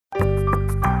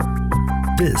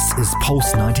This is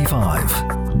Pulse 95.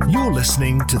 You're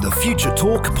listening to the Future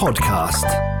Talk podcast.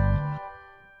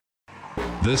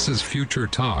 This is Future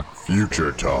Talk.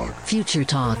 Future Talk. Future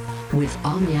Talk with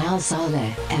Omnia Al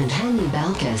Saleh and Hani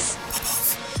Balkis.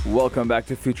 Welcome back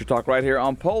to Future Talk right here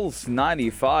on Pulse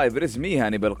 95. It is me,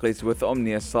 Hani Balkis, with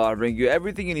Omnia Saleh, bringing you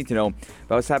everything you need to know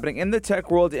about what's happening in the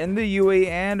tech world, in the UAE,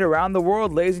 and around the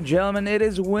world. Ladies and gentlemen, it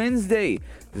is Wednesday.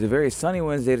 It's a very sunny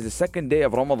Wednesday. It's the second day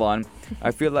of Ramadan.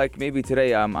 I feel like maybe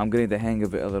today I'm getting the hang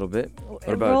of it a little bit. What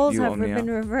about roles you, have Omnia?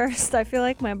 been reversed. I feel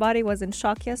like my body was in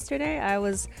shock yesterday. I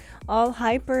was all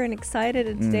hyper and excited,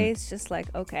 and today it's just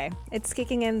like, okay, it's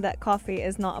kicking in that coffee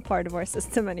is not a part of our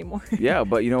system anymore. Yeah,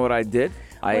 but you know what I did?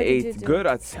 I What did you ate do? good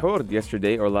at suhoor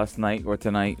yesterday or last night or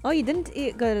tonight. Oh, you didn't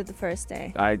eat good at the first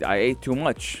day. I ate too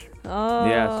much. Oh,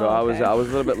 Yeah, so I was okay. a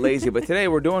little bit lazy, but today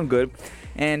we're doing good.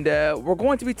 And we're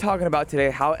going to be talking about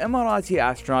today how Emirati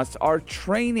astronauts are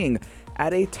training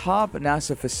at a top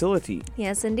NASA facility.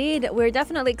 Yes, indeed. We're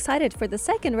definitely excited for the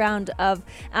second round of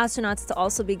astronauts to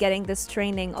also be getting this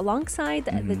training alongside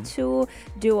the two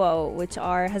duo, which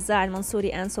are Hazza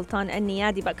al-Mansouri and Sultan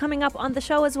al-Niyadi. But coming up on the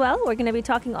show as well, we're going to be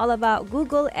talking all about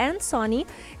Google and Sony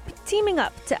teaming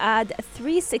up to add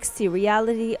 360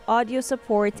 reality audio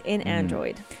support in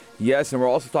Android. Yes, and we're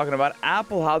also talking about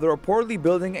Apple, how they're reportedly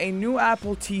building a new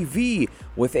Apple TV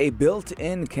with a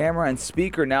built-in camera and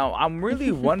speaker. Now, I'm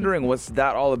really wondering what's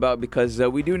that all about, because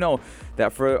we do know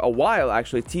that for a while,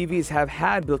 actually, TVs have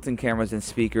had built-in cameras and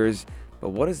speakers. But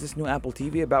what is this new Apple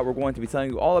TV about? We're going to be telling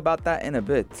you all about that in a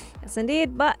bit. Yes,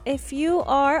 indeed. But if you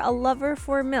are a lover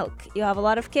for milk, you have a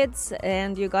lot of kids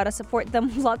and you got to support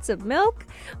them lots of milk,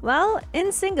 well,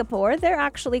 in Singapore, they're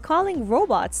actually calling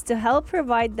robots to help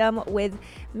provide them with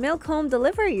milk home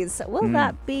deliveries. Will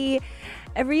that be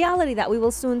a reality that we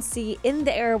will soon see in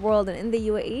the Arab world and in the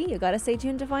UAE? You got to stay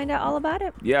tuned to find out all about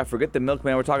it. Yeah, forget the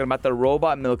milkman. We're talking about the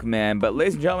robot milkman. But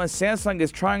ladies and gentlemen, Samsung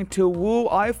is trying to woo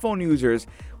iPhone users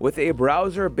with a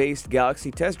browser-based Galaxy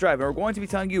test drive. And we're going to be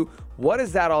telling you what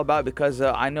is that all about, because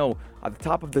I know at the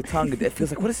top of the tongue, it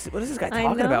feels like, what is this guy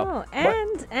talking about?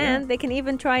 And they can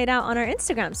even try it out on our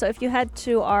Instagram. So if you head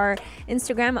to our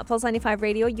Instagram at Pulse 95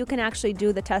 Radio, you can actually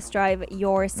do the test drive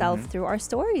yourself through our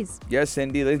stories. Yes,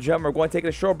 indeed. Ladies and gentlemen, we're going to take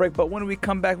a short break, but when we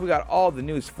come back, we got all the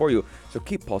news for you. So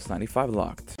keep Pulse 95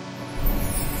 locked.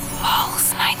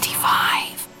 Pulse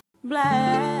 95.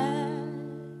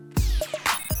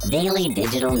 Daily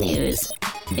digital news.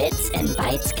 Bits and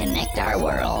bytes connect our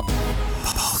world.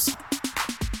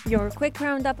 Your quick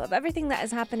roundup of everything that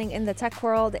is happening in the tech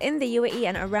world, in the UAE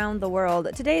and around the world.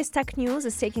 Today's tech news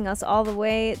is taking us all the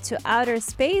way to outer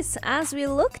space as we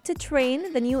look to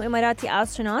train the new Emirati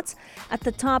astronauts at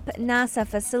the top NASA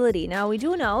facility. Now, we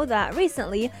do know that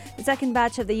recently the second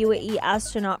batch of the UAE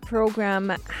astronaut program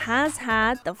has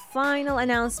had the final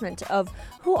announcement of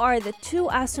who are the two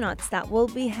astronauts that will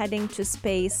be heading to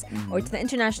space or to the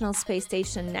International Space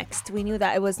Station next. We knew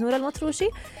that it was Noor al-Matroushi,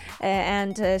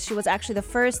 and she was actually the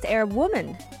first Arab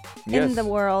woman in the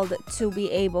world to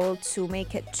be able to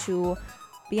make it to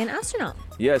be an astronaut.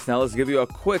 Yes, now let's give you a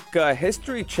quick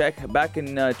history check. Back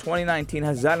in 2019,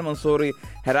 Hazza al-Mansouri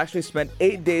had actually spent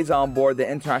 8 days on board the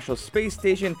International Space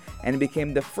Station and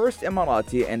became the first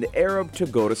Emirati and Arab to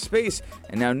go to space.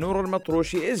 And now Noor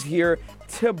al-Matroushi is here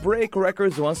to break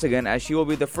records once again, as she will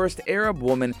be the first Arab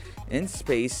woman in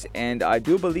space. And I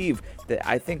do believe that,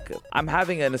 I'm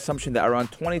having an assumption that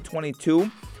around 2022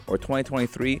 or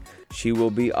 2023, she will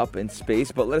be up in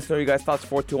space. But let us know your guys' thoughts.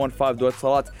 4215 Duat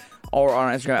Salat or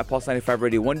on Instagram at Pulse 95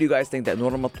 Radio. When do you guys think that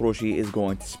Noor al-Matroushi is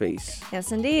going to space?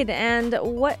 Yes, indeed. And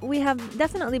what we have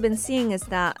definitely been seeing is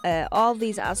that all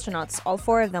these astronauts, all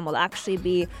four of them, will actually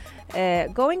be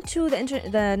going to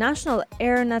the National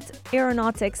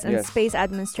Aeronautics and Space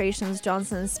Administration's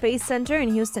Johnson Space Center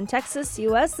in Houston, Texas,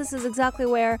 U.S. This is exactly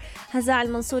where Hazza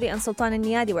al-Mansouri and Sultan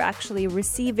al-Niyadi were actually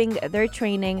receiving their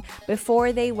training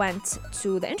before they went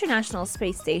to the International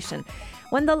Space Station.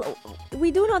 We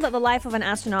do know that the life of an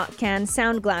astronaut can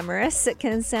sound glamorous, it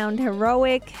can sound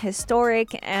heroic,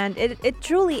 historic, and it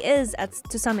truly is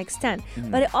to some extent.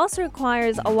 But it also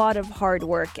requires a lot of hard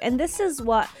work. And this is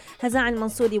what Hazza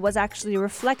al-Mansouri was actually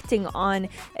reflecting on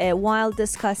while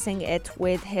discussing it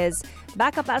with his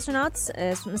backup astronauts,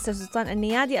 Mr. Sultan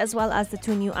al-Niyadi, as well as the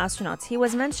two new astronauts. He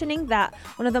was mentioning that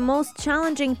one of the most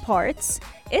challenging parts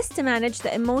is to manage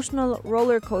the emotional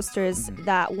roller coasters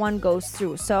that one goes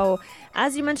through. So,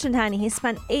 as you mentioned, Hani, he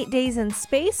spent 8 days in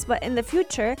space, but in the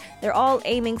future, they're all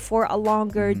aiming for a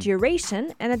longer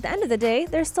duration. And at the end of the day,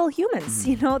 they're still humans.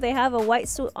 You know, they have a white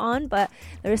suit on, but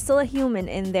there's still a human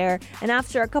in there. And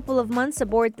after a couple of months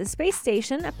aboard the space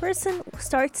station, a person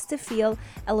starts to feel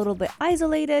a little bit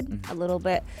isolated, a little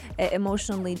bit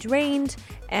emotionally drained,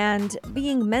 and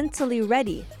being mentally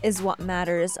ready is what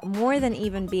matters more than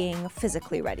even being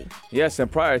physically ready. Yes, and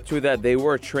prior to that, they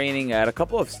were training at a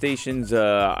couple of stations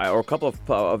or a couple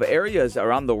of areas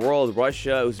around the world: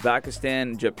 Russia,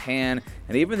 Uzbekistan, Japan,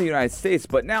 and even the United States.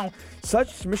 But now,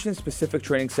 such mission-specific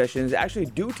training sessions actually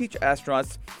do teach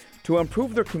astronauts to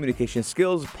improve their communication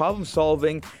skills, problem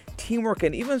solving, teamwork,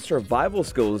 and even survival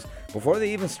skills before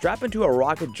they even strap into a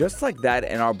rocket just like that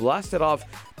and are blasted off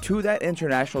to that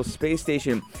International Space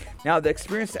Station. Now, the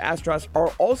experienced astronauts are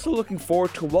also looking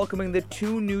forward to welcoming the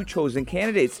two new chosen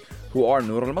candidates, who are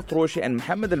Noor al-Matroshi and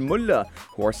Mohammed al-Mulla,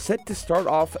 who are set to start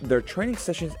off their training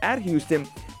sessions at Houston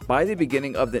by the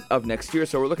beginning of next year.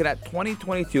 So we're looking at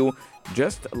 2022,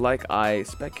 just like I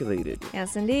speculated.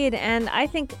 Yes, indeed. And I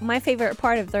think my favorite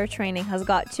part of their training has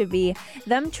got to be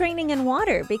them training in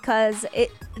water, because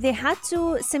they had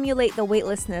to simulate the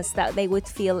weightlessness that they would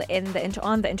feel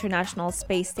on the International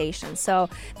Space Station. So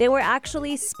they were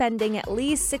actually spending at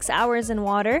least 6 hours in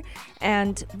water,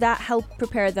 and that helped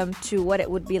prepare them to what it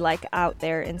would be like out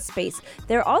there in space.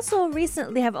 They have also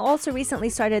recently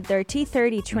started their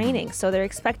T-30 training. So they're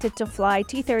expected to fly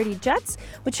T-30 jets,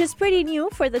 which is pretty new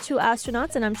for the two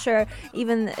astronauts, and I'm sure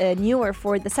even newer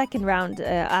for the second round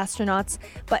astronauts.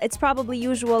 But it's probably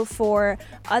usual for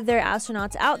other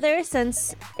astronauts out there,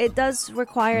 since it does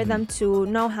require them to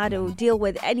know how to deal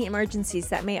with any emergencies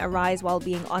that may arise while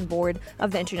being on board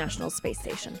of the International Space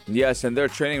Station. Yes, and they're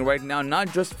training right now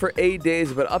not just for 8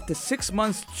 days, but up to 6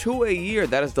 months to a year.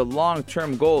 That is the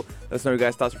long-term goal. Let us know your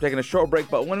guys' thoughts. We're taking a short break,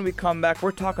 but when we come back,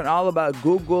 we're talking all about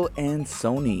Google and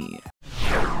Sony.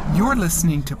 You're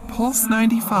listening to Pulse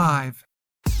 95.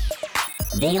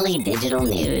 Daily digital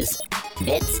news.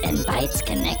 Bits and bytes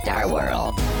connect our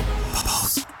world.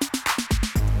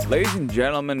 Ladies and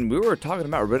gentlemen, we were talking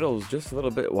about riddles just a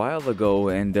little bit while ago,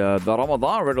 and the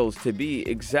Ramadan riddles, to be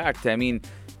exact. I mean,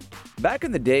 back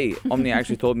in the day, Omni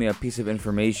actually told me a piece of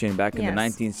information back in the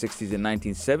 1960s and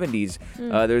 1970s.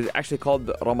 There's actually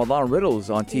called Ramadan riddles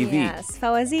on TV. Yes,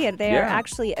 Fawazir. They are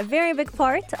actually a very big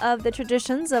part of the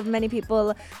traditions of many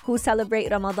people who celebrate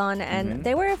Ramadan, and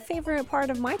they were a favorite part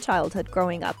of my childhood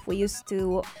growing up. We used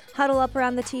to huddle up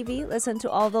around the TV, listen to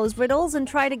all those riddles, and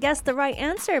try to guess the right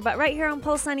answer. But right here on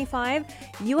Pulse 95,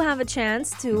 you have a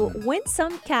chance to win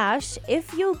some cash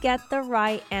if you get the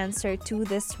right answer to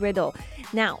this riddle.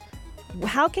 Now,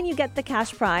 how can you get the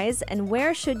cash prize, and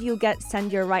where should you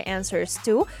send your right answers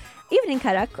to? Evening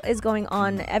Karak is going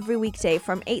on every weekday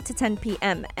from 8 to 10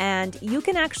 p.m. and you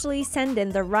can actually send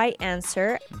in the right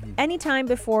answer anytime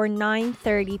before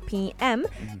 9:30 p.m.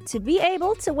 to be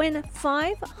able to win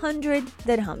 500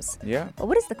 dirhams. Yeah. But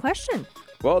what is the question?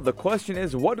 Well, the question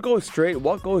is, what goes straight,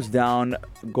 what goes down,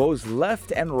 goes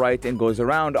left and right, and goes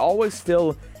around, always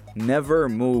still never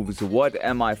moves? What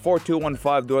am I?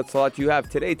 4215 Durat Salat. You have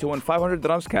today to win 500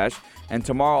 dirhams cash, and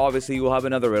tomorrow obviously you will have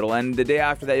another riddle, and the day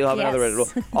after that you'll have another riddle.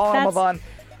 All Ramadan,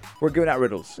 we're giving out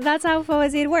riddles. That's how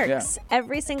Fawazir works.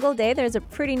 Every single day there's a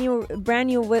brand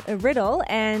new riddle,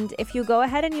 and if you go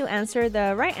ahead and you answer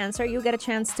the right answer, you get a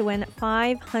chance to win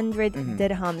 500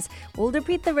 dirhams. We'll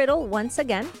repeat the riddle once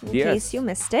again in case you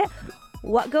missed it.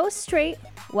 What goes straight,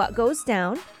 what goes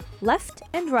down, left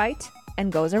and right,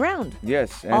 and goes around?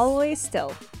 Yes. Always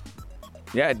still.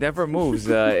 Yeah, it never moves.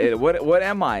 What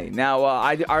am I? Now,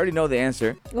 I already know the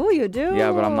answer. Oh, you do?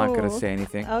 Yeah, but I'm not going to say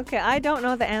anything. Okay, I don't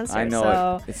know the answer. I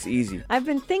know it. It's easy. I've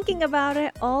been thinking about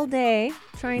it all day,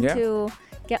 trying to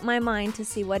get my mind to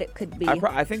see what it could be.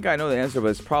 I think I know the answer, but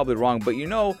it's probably wrong. But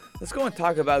let's go and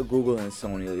talk about Google and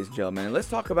Sony, ladies and gentlemen. And let's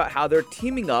talk about how they're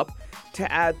teaming up to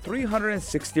add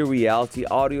 360 reality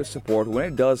audio support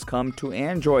when it does come to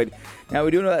Android. Now,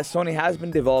 we do know that Sony has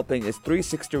been developing its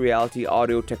 360 reality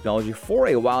audio technology for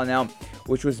a while now,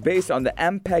 which was based on the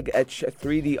MPEG-H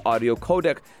 3D audio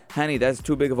codec. Honey, that's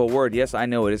too big of a word. Yes, I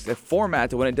know it is a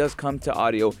format when it does come to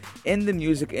audio in the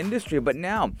music industry. But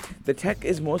now, the tech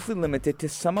is mostly limited to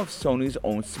some of Sony's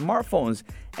own smartphones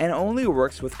and only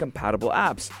works with compatible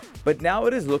apps. But now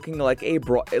it is looking like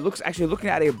looking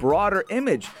at a broader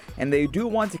image, and they do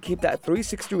want to keep that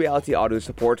 360 reality audio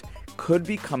support could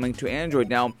be coming to Android.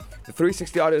 Now, the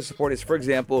 360 audio support is, for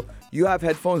example, you have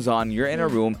headphones on, you're in a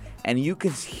room, and you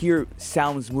can hear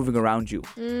sounds moving around you.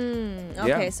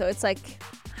 Okay, so it's like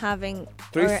having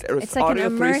It's like audio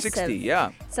an 360,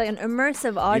 yeah. It's like an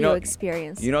immersive audio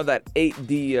experience. You know that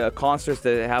 8D concerts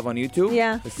that they have on YouTube?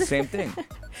 Yeah. It's the same thing.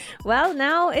 Well,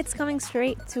 now it's coming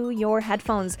straight to your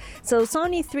headphones. So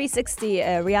Sony 360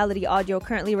 Reality Audio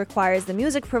currently requires the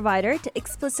music provider to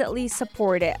explicitly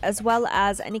support it, as well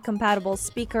as any compatible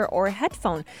speaker or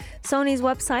headphone. Sony's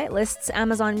website lists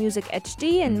Amazon Music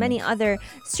HD and many other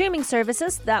streaming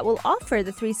services that will offer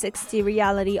the 360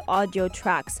 Reality Audio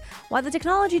tracks. While the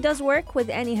technology does work with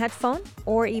any headphone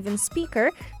or even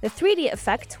speaker, the 3D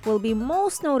effect will be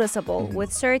most noticeable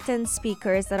with certain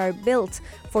speakers that are built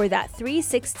for that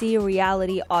 360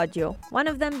 Reality Audio. One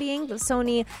of them being the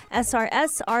Sony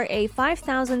SRS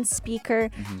RA5000 speaker.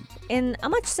 In a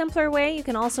much simpler way, you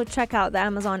can also check out the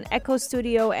Amazon Echo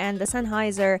Studio and the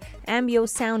Sennheiser Ambio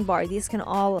soundbar. These can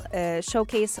all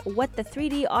showcase what the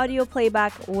 3D audio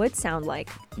playback would sound like.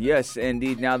 Yes,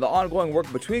 indeed. Now, the ongoing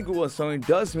work between Google and Sony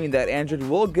does mean that Android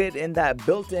will get in that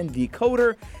built-in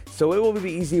decoder, so it will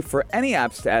be easy for any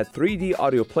apps to add 3D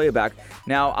audio playback.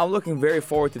 Now, I'm looking very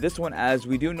forward to this one, as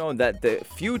we do know that the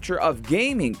future of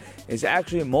gaming is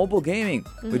actually mobile gaming.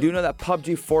 We do know that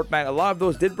PUBG, Fortnite, a lot of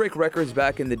those did break records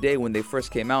back in the day when they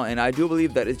first came out, and I do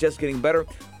believe that it's just getting better.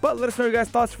 But let us know your guys'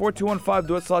 thoughts. 4215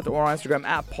 do it slot or on Instagram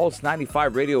at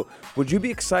Pulse95 Radio. Would you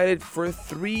be excited for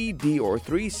 3D or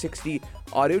 360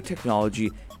 audio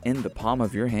technology in the palm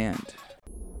of your hand?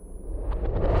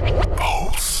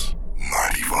 Pulse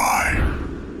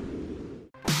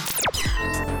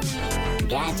 95.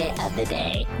 Gadget of the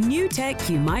day. New tech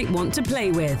you might want to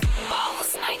play with.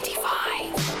 Pulse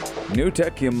 95. New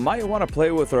tech you might want to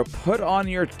play with or put on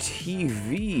your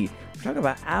TV. We're talking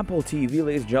about Apple TV,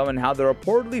 ladies and gentlemen, how they're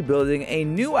reportedly building a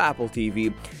new Apple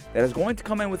TV that is going to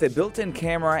come in with a built-in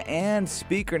camera and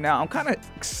speaker. Now, I'm kind of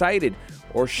excited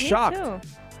or shocked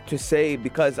to say,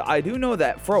 because I do know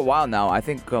that for a while now, I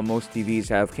think most TVs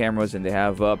have cameras and they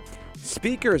have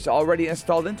speakers already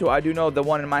installed into it. I do know the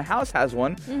one in my house has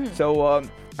one. So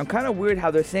I'm kind of weird how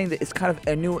they're saying that it's kind of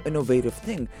a new innovative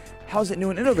thing. How's it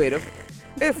new and innovative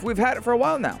if we've had it for a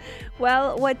while now?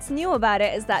 Well, what's new about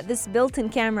it is that this built-in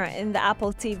camera in the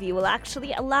Apple TV will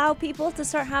actually allow people to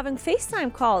start having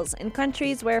FaceTime calls in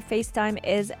countries where FaceTime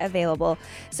is available.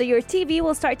 So your TV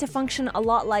will start to function a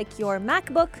lot like your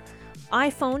MacBook,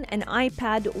 iPhone, and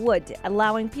iPad would,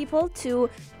 allowing people to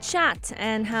chat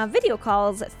and have video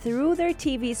calls through their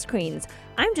TV screens.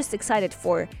 I'm just excited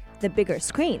for the bigger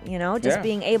screen,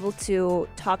 being able to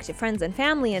talk to friends and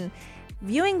family and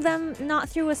viewing them not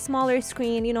through a smaller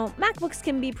screen. MacBooks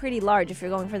can be pretty large if you're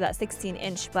going for that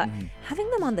 16-inch, but having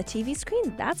them on the TV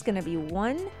screen, that's going to be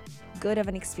one good of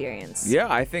an experience.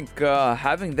 Yeah, I think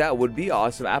having that would be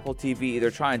awesome. Apple TV,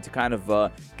 they're trying to kind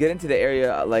of get into the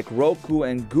area like Roku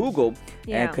and Google.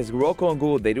 Yeah. Because Roku and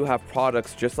Google, they do have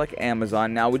products just like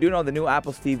Amazon. Now, we do know the new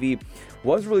Apple's TV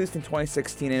was released in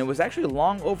 2016, and it was actually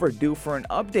long overdue for an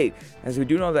update, as we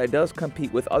do know that it does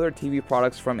compete with other TV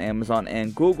products from Amazon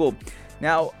and Google.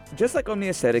 Now, just like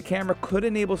Omnia said, a camera could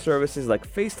enable services like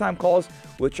FaceTime calls,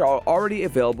 which are already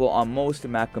available on most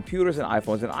Mac computers and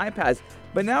iPhones and iPads.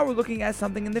 But now we're looking at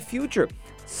something in the future,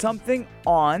 something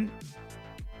on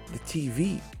the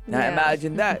TV. Now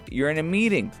imagine that. You're in a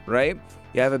meeting, right?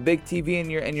 You have a big TV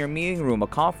in your meeting room, a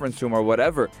conference room or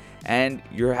whatever, and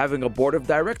you're having a board of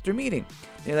director meeting.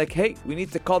 You're like, hey, we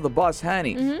need to call the boss,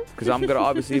 honey, because I'm going to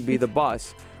obviously be the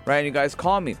boss. Right, and you guys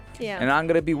call me. Yeah. And I'm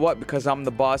going to be what? Because I'm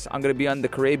the boss, I'm going to be on the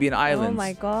Caribbean islands. Oh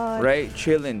my God. Right?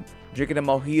 Chilling, drinking a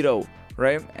mojito,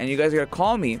 right? And you guys are going to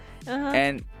call me,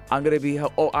 and I'm going to be,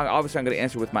 obviously I'm going to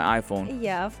answer with my iPhone.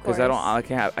 Yeah, of course.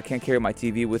 Because I can't carry my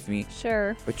TV with me.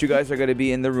 Sure. But you guys are going to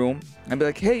be in the room and be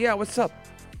like, hey, yeah, what's up?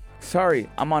 Sorry,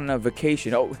 I'm on a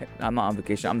vacation. Oh, I'm not on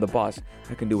vacation. I'm the boss.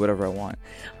 I can do whatever I want.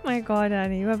 Oh my God,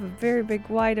 Annie, you have a very big,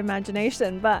 wide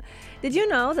imagination. But did you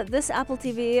know that this Apple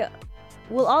TV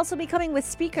will also be coming with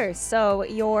speakers? So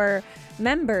your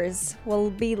members will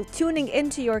be tuning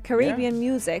into your Caribbean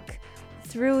music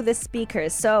through the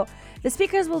speakers. So the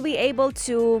speakers will be able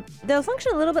to, they'll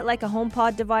function a little bit like a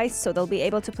HomePod device, so they'll be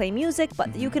able to play music,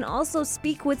 but you can also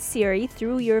speak with Siri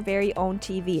through your very own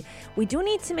TV. We do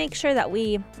need to make sure that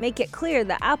we make it clear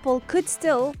that Apple could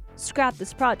still scrap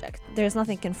this project. There's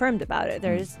nothing confirmed about it.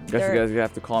 Guess you guys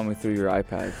have to call me through your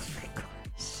iPads.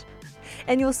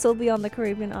 And you'll still be on the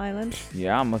Caribbean island?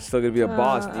 Yeah, I'm still going to be a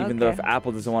boss, even though if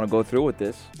Apple doesn't want to go through with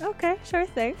this. Okay, sure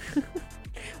thing.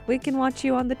 We can watch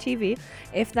you on the TV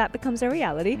if that becomes a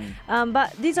reality.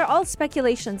 But these are all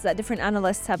speculations that different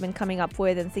analysts have been coming up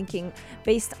with and thinking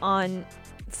based on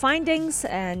findings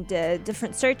and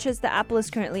different searches that Apple is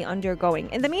currently undergoing.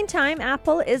 In the meantime,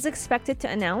 Apple is expected to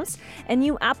announce a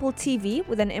new Apple TV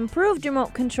with an improved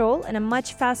remote control and a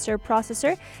much faster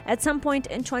processor at some point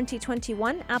in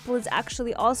 2021. Apple is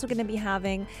actually also going to be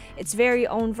having its very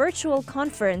own virtual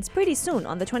conference pretty soon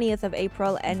on the 20th of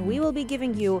April, and we will be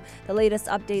giving you the latest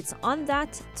updates on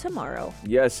that tomorrow.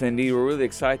 Yes, indeed. We're really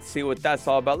excited to see what that's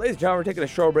all about. Ladies and gentlemen, we're taking a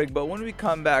short break, but when we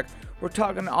come back, we're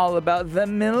talking all about the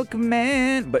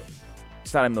milkman. But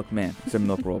it's not a milkman, it's a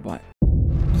milk robot.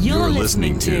 You're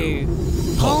listening to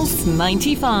Pulse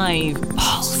 95.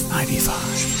 Pulse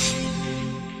 95.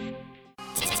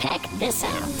 Check this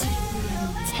out.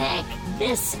 Check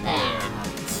this out.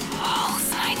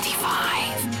 Pulse 95.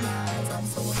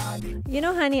 You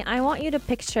know, honey, I want you to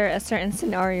picture a certain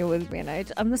scenario with me,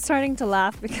 and I'm starting to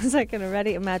laugh because I can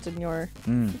already imagine your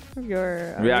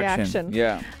reaction.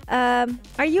 Yeah.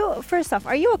 Are you, first off,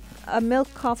 are you a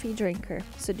milk coffee drinker?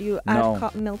 So do you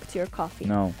add milk to your coffee?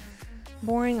 No.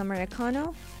 Boring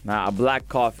Americano? Nah, a black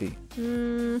coffee.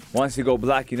 Once you go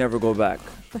black, you never go back.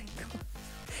 Oh my God.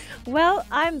 Well,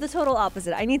 I'm the total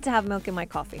opposite. I need to have milk in my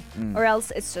coffee, or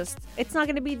else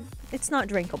it's not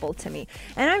drinkable to me.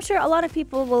 And I'm sure a lot of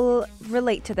people will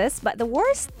relate to this, but the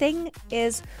worst thing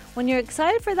is when you're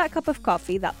excited for that cup of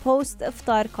coffee, that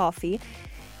post-iftar coffee,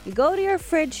 you go to your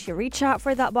fridge, you reach out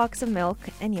for that box of milk,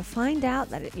 and you find out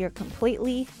that you're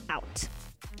completely out.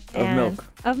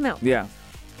 Of milk. Yeah.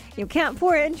 You can't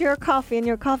pour it into your coffee, and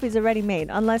your coffee's already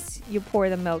made, unless you pour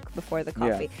the milk before the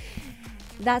coffee. Yeah.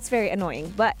 That's very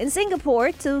annoying. But in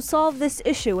Singapore, to solve this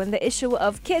issue and the issue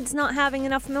of kids not having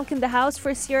enough milk in the house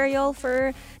for cereal,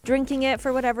 for drinking it,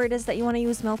 for whatever it is that you want to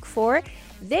use milk for,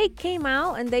 they came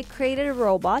out and they created a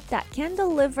robot that can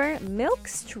deliver milk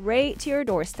straight to your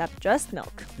doorstep. Just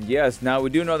milk. Yes, now we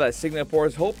do know that Singapore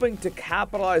is hoping to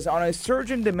capitalize on a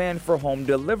surge in demand for home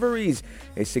deliveries.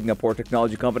 A Singapore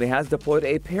technology company has deployed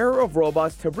a pair of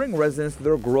robots to bring residents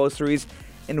their groceries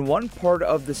in one part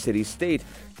of the city-state.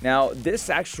 Now, this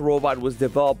actual robot was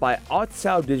developed by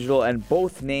Otsao Digital and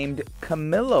both named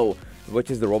Camillo, which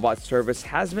is the robot service,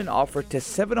 has been offered to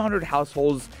 700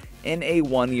 households in a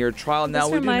one-year trial.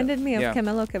 This reminded me of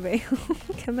Camilo Cabello.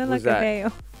 Camila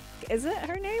Cabello. Is it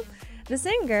her name? The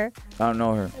singer. I don't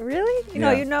know her. Really?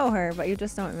 Yeah. You know her, but you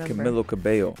just don't remember. Camilo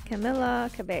Cabello.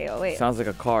 Camila Cabello. Wait. Sounds like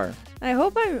a car. I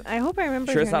hope I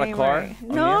remember. Sure, her it's not name a car? right.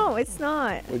 No, it's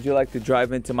not. Would you like to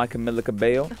drive into my Camila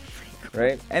Cabello?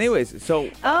 Right? Anyways, so...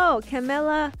 Oh,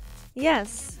 Camila.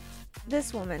 Yes.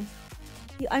 This woman.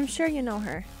 I'm sure you know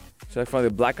her. Should I find the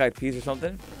Black Eyed Peas or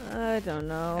something? I don't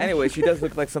know. Anyway, she does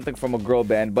look like something from a girl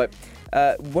band. But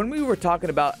when we were talking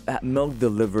about milk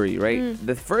delivery, right?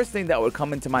 The first thing that would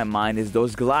come into my mind is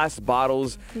those glass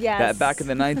bottles that back in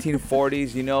the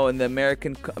 1940s, in the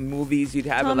American movies, you'd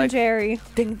have Tom it like... and Jerry.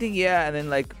 Ding, ding, yeah. And then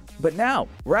like... But now,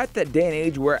 we're at that day and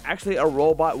age where actually a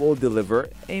robot will deliver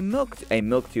milk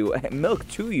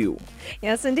to you.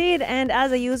 Yes, indeed. And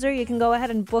as a user, you can go ahead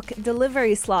and book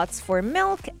delivery slots for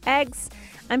milk, eggs,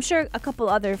 I'm sure a couple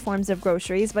other forms of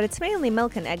groceries, but it's mainly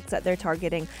milk and eggs that they're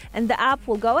targeting. And the app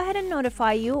will go ahead and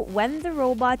notify you when the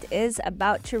robot is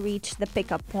about to reach the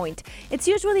pickup point. It's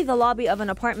usually the lobby of an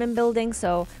apartment building,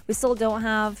 so we still don't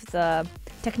have the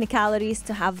technicalities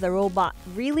to have the robot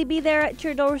really be there at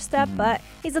your doorstep, but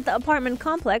he's at the apartment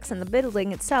complex and the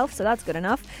building itself, so that's good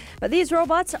enough. But these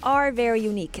robots are very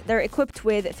unique. They're equipped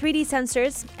with 3D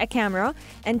sensors, a camera,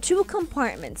 and 2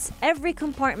 compartments. Every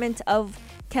compartment of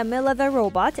Camilla the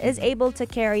robot is able to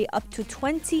carry up to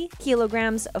 20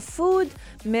 kilograms of food,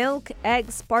 milk,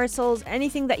 eggs, parcels,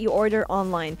 anything that you order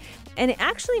online. And it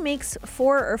actually makes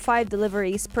 4 or 5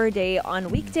 deliveries per day on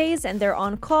weekdays, and they're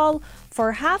on call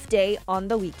for half day on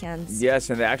the weekends. Yes,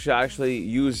 and they actually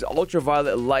use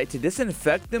ultraviolet light to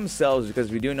disinfect themselves, because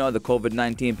we do know the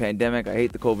COVID-19 pandemic. I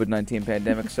hate the COVID-19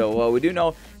 pandemic. So we do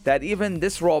know that even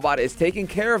this robot is taking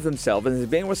care of themselves and is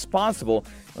being responsible.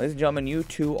 Ladies and gentlemen, you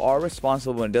too are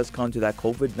responsible when it does come to that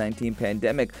COVID-19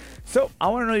 pandemic. So I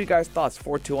want to know your guys' thoughts.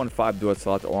 4215 do it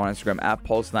select or on Instagram at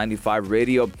Pulse95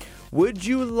 Radio. Would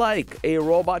you like a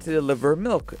robot to deliver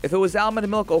milk? If it was almond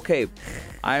milk, okay.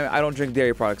 I don't drink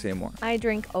dairy products anymore. I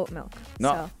drink oat milk.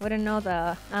 No. So wouldn't know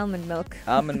the almond milk.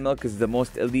 Almond milk is the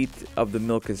most elite of the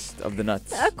milkest of the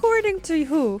nuts. According to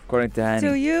who? According to Hani.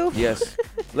 To you? Yes.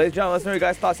 Ladies and gentlemen, let's know your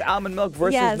guys' thoughts. Almond milk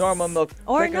versus normal milk.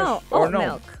 Or oat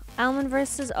milk. Almond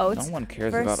versus oats. No one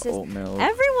cares about oat milk.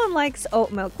 Everyone likes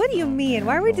oat milk. What do you mean?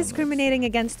 Why are we discriminating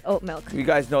against oat milk? You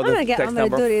guys know I'm the going to get text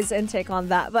Ahmed number. Duri's intake on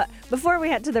that. But before we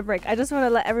head to the break, I just want to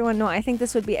let everyone know I think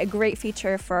this would be a great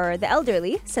feature for the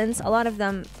elderly, since a lot of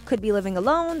them could be living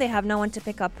alone. They have no one to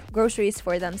pick up groceries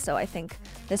for them. So I think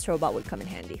this robot would come in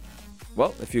handy.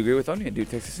 Well, if you agree with Onion, do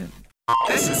text us in.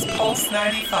 This is Pulse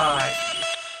 95.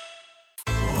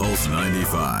 Pulse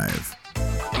 95.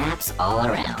 Apps all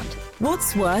around.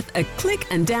 What's worth a click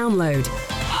and download?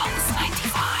 Pulse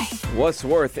 95. What's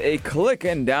worth a click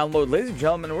and download? Ladies and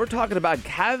gentlemen, we're talking about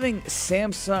having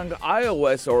Samsung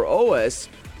iOS or OS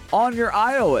on your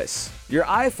iOS, your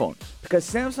iPhone, because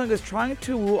Samsung is trying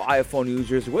to woo iPhone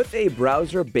users with a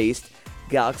browser-based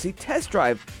Galaxy Test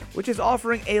Drive, which is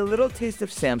offering a little taste of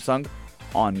Samsung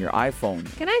on your iPhone.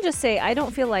 Can I just say, I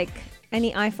don't feel like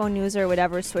any iPhone user would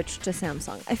ever switch to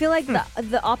Samsung. I feel like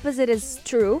the opposite is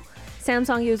true.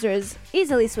 Samsung users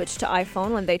easily switch to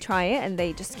iPhone when they try it and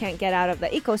they just can't get out of the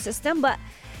ecosystem. But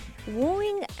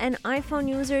wooing an iPhone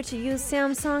user to use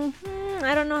Samsung,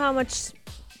 I don't know how much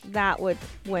that would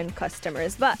win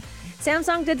customers. But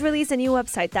Samsung did release a new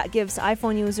website that gives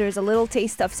iPhone users a little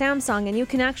taste of Samsung, and you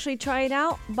can actually try it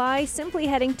out by simply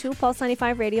heading to Pulse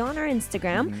 95 Radio on our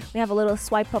Instagram. We have a little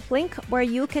swipe up link where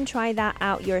you can try that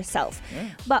out yourself.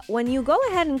 But when you go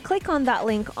ahead and click on that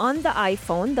link on the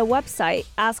iPhone, the website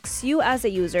asks you as a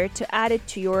user to add it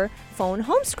to your phone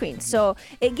home screen. So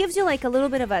it gives you like a little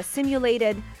bit of a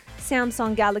simulated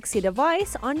Samsung Galaxy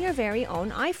device on your very own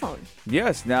iPhone.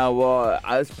 Yes, now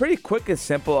it's pretty quick and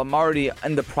simple. I'm already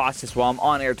in the process while I'm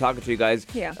on air talking to you guys,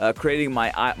 creating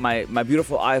my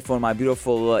beautiful iPhone, my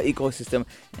beautiful ecosystem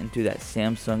into that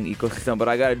Samsung ecosystem. But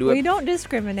I got to do it. We don't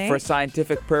discriminate. For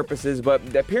scientific purposes. But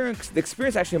the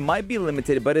experience actually might be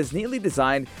limited, but is neatly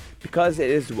designed because it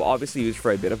is obviously used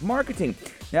for a bit of marketing.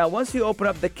 Now, once you open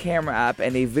up the camera app,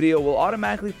 and a video will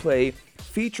automatically play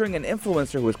featuring an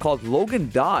influencer who is called Logan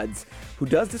Dodds, who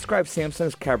does describe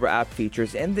Samsung's camera app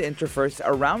features and the interface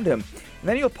around him. And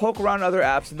then you'll poke around other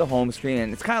apps in the home screen,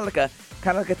 and it's kind of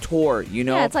like a tour, you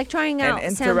know? Yeah, it's like trying out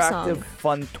an interactive, Samsung.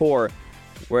 fun tour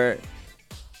where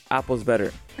Apple's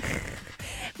better.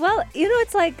 Well, you know,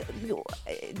 it's like, do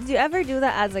you ever do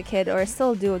that as a kid or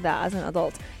still do that as an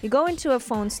adult? You go into a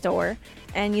phone store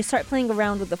and you start playing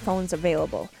around with the phones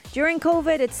available. During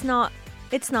COVID, it's not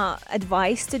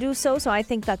advised to do so, so I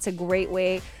think that's a great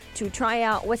way to try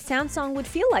out what Samsung would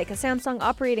feel like, a Samsung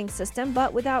operating system,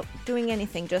 but without doing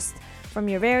anything, just from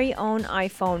your very own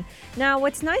iPhone. Now,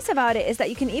 what's nice about it is that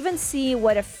you can even see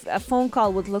what a phone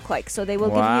call would look like. So they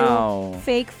will give you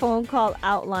fake phone call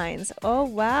outlines. Oh,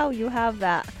 wow, you have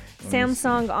that.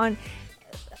 Samsung on...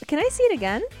 Can I see it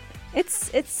again?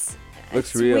 It's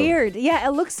real. Weird. Yeah,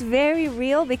 it looks very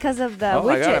real because of the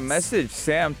widgets. I got a message.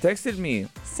 Sam texted me.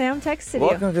 Sam texted you.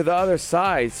 Welcome to the other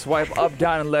side. Swipe up,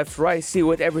 down, and left, right. See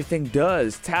what everything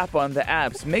does. Tap on the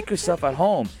apps. Make yourself at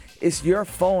home. It's your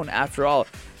phone after all.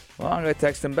 Well, I'm going to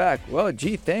text him back. Well,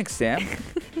 gee, thanks, Sam.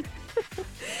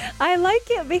 I like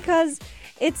it because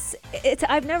it's.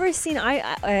 I've never seen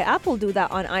Apple do that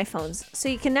on iPhones. So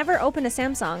you can never open a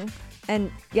Samsung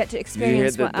and get to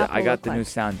experience what Apple I got the like. new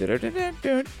sound.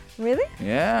 Really?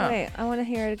 Yeah. Wait, I want to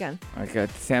hear it again. Okay,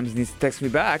 Sam needs to text me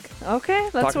back. Okay,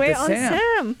 let's Talking wait to on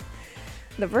Sam.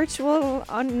 The virtual,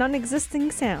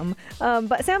 non-existing Sam.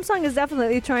 But Samsung is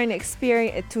definitely trying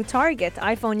to target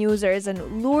iPhone users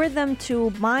and lure them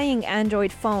to buying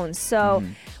Android phones. So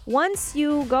once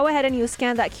you go ahead and you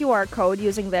scan that QR code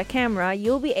using the camera,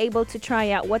 you'll be able to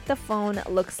try out what the phone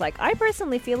looks like. I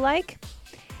personally feel like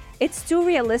it's too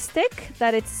realistic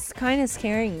that it's kind of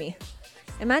scaring me.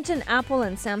 Imagine Apple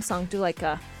and Samsung do like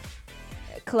a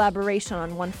collaboration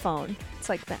on one phone. It's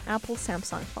like the Apple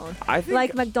Samsung phone. I think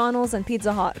like McDonald's and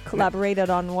Pizza Hut collaborated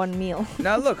on one meal.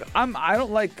 Now look,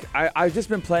 I've just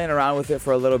been playing around with it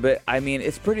for a little bit. I mean,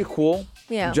 it's pretty cool.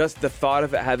 Yeah. Just the thought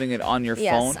of it having it on your phone.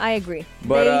 Yes, I agree.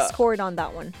 But, they scored on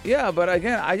that one. Yeah, but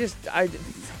again, I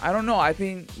don't know. I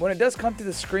mean, when it does come to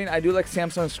the screen, I do like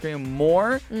Samsung's screen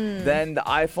more than the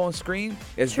iPhone screen.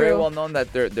 It's very well known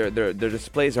that their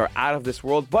displays are out of this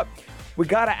world. But we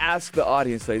got to ask the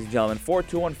audience, ladies and gentlemen,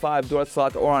 4215 Durat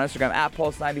Slot or on Instagram at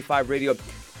Pulse95 Radio.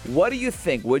 What do you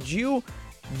think? Would you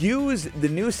use the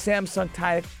new Samsung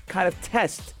kind of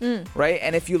test, right?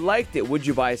 And if you liked it, would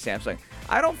you buy a Samsung?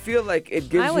 I don't feel like it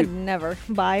gives you... I would never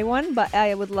buy one, but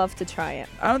I would love to try it.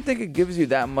 I don't think it gives you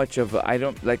that much of I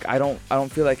don't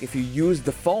feel like if you use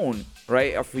the phone,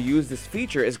 right, or if you use this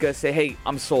feature, it's going to say, hey,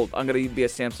 I'm sold. I'm going to be a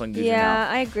Samsung user now. Yeah,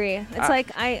 I agree.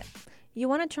 It's you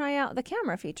want to try out the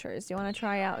camera features. You want to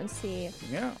try out and see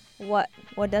what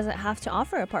does it have to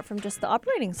offer apart from just the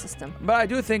operating system. But I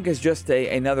do think it's just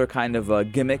another kind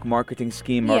of gimmick marketing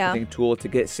scheme, marketing tool to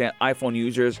get iPhone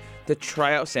users to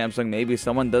try out Samsung. Maybe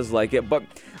someone does like it. But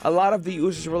a lot of the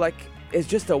users were like, it's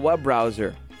just a web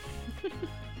browser.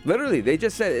 Literally, they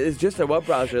just said it's just a web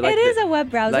browser. It is a web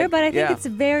browser, but I think it's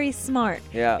very smart.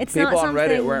 Yeah, it's people not on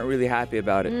Reddit weren't really happy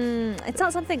about it. It's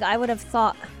not something I would have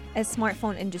thought a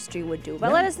smartphone industry would do.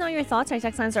 But let us know your thoughts. Our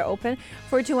text lines are open.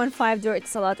 4215 Dur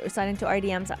Salat or sign into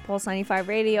RDMs at Pulse 95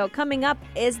 Radio. Coming up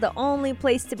is the only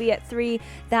place to be at 3,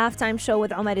 the halftime show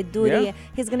with Omar Al-Douri. Yeah.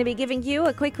 He's going to be giving you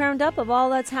a quick roundup of all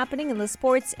that's happening in the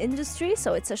sports industry.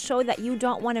 So it's a show that you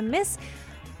don't want to miss.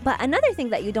 But another thing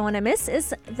that you don't want to miss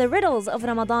is the riddles of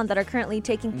Ramadan that are currently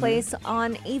taking place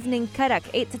on Evening Karak,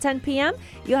 8 to 10 p.m.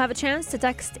 You'll have a chance to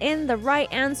text in the right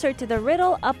answer to the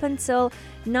riddle up until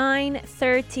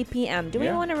 9:30 p.m. Do we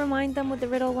want to remind them with the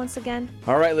riddle once again?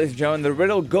 All right, ladies and gentlemen, the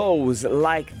riddle goes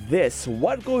like this.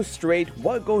 What goes straight,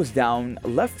 what goes down,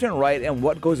 left and right, and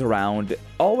what goes around?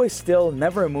 Always still,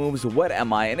 never moves, what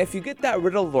am I? And if you get that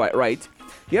riddle right,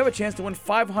 you have a chance to win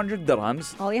 500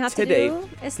 dirhams. All you have today. to do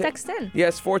is text in.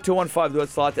 Yes, 4215 Dur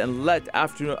Salat, and let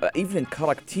Evening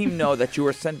Karak team know that you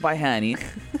were sent by Hani,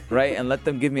 right? And let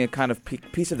them give me a kind of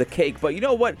piece of the cake. But you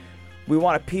know what we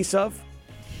want a piece of?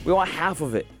 We want half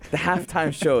of it. The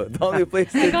halftime show. The only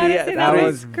place to be at. That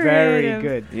was very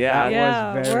good. Yeah.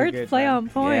 That was very good. Wordplay on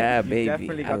point. Yeah, You baby.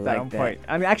 definitely got I that like on point.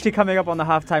 I mean, actually, coming up on the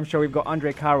halftime show, we've got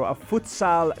Andre Caro, a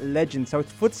futsal legend. So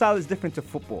futsal is different to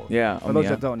football. Yeah, For those Omnia.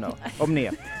 that don't know.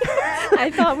 Omnia.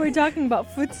 I thought we were talking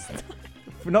about foot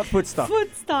Not foot stuff.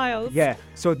 styles. Yeah.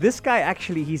 So this guy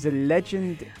actually, he's a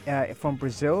legend from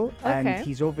Brazil, and Okay.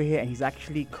 he's over here, and he's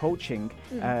actually coaching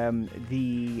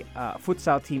the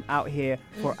futsal team out here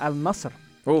for Al Nassr.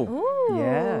 Oh, Ooh.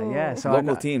 Yeah. So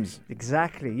local teams.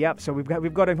 Exactly. Yep. So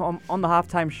we've got him on the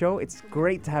halftime show. It's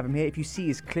great to have him here. If you see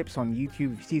his clips on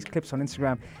YouTube, if you see his clips on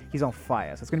Instagram, he's on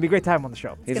fire. So it's gonna be great to have him on the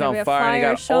show. He's gonna on be a fire. And you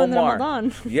fire got show in Omar.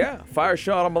 Ramadan. Yeah, fire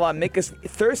show in Ramadan. Make us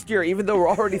thirstier, even though we're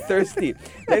already thirsty.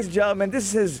 Ladies and gentlemen,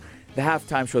 this is the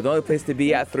halftime show, the only place to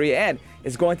be at 3, and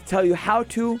it's going to tell you how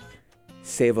to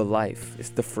save a life. It's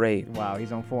the fray. Wow,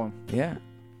 he's on form. Yeah,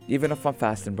 even if I'm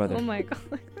fasting, brother. Oh my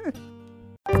God.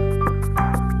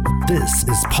 This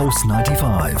is Pulse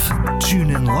 95. Tune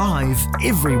in live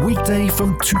every weekday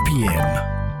from 2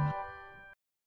 p.m.